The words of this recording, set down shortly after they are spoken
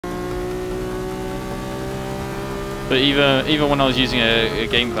But even when I was using a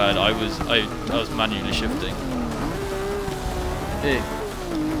gamepad, I was manually shifting.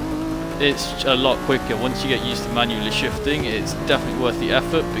 It's a lot quicker. Once you get used to manually shifting, it's definitely worth the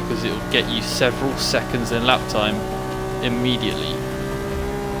effort because it will get you several seconds in lap time immediately.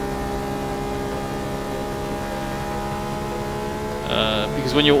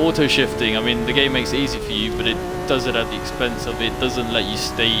 Because when you're auto shifting, I mean, the game makes it easy for you, but it does it at the expense of it doesn't let you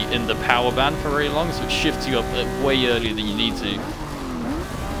stay in the power band for very long, so it shifts you up way earlier than you need to.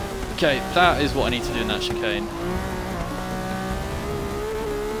 Okay, that is what I need to do in that chicane.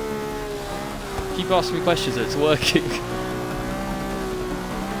 Keep asking me questions, it's working.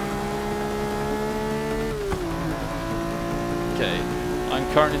 Okay, I'm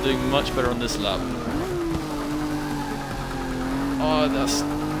currently doing much better on this lap. Oh, that's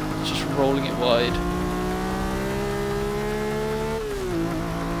just rolling it wide.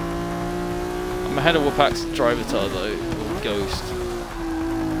 I'm ahead of Wapak's Drivatar though, or Ghost.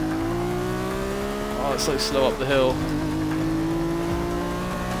 Oh, it's so slow up the hill.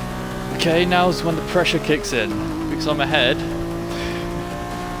 Okay, now's when the pressure kicks in, because I'm ahead,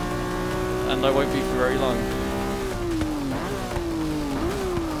 and I won't be for very long.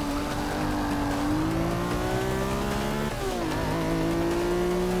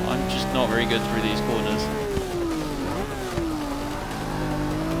 I'm just not very good through these corners.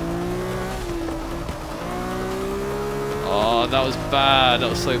 Oh, that was bad, that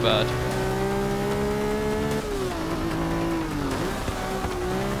was so bad.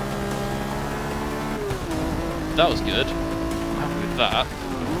 That was good. I'm happy with that.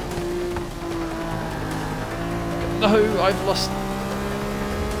 No, I've lost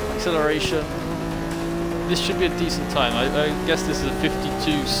acceleration. This should be a decent time. I guess this is a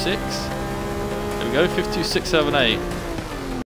 52.6. There we go, 52.678.